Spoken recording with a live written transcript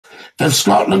If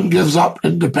Scotland gives up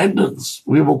independence,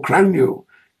 we will crown you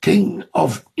King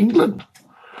of England.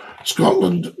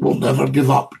 Scotland will never give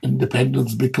up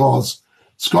independence because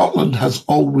Scotland has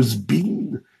always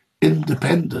been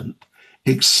independent,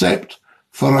 except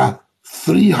for a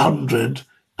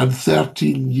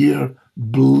 313-year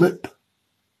blip,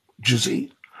 do you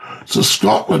see? So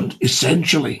Scotland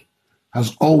essentially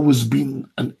has always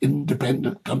been an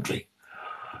independent country,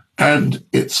 and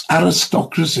its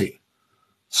aristocracy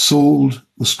sold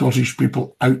the Scottish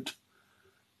people out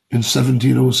in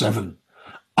 1707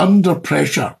 under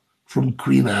pressure from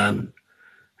Queen Anne,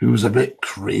 who was a bit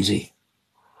crazy.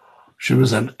 She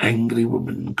was an angry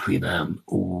woman, Queen Anne.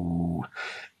 Oh,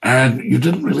 and you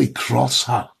didn't really cross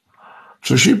her.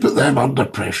 So she put them under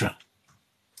pressure.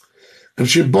 And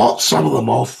she bought some of them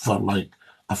off for like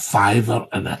a fiver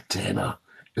and a tenner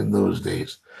in those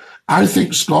days. I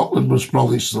think Scotland was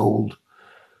probably sold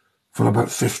for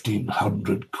about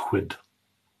 1,500 quid,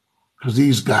 because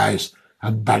these guys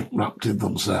had bankrupted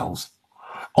themselves.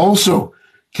 Also,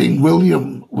 King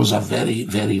William was a very,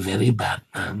 very, very bad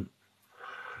man.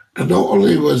 And not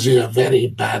only was he a very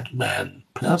bad man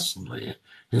personally,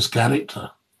 his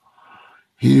character,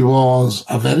 he was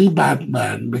a very bad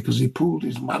man because he pulled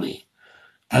his money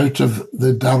out of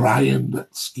the Darien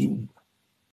scheme.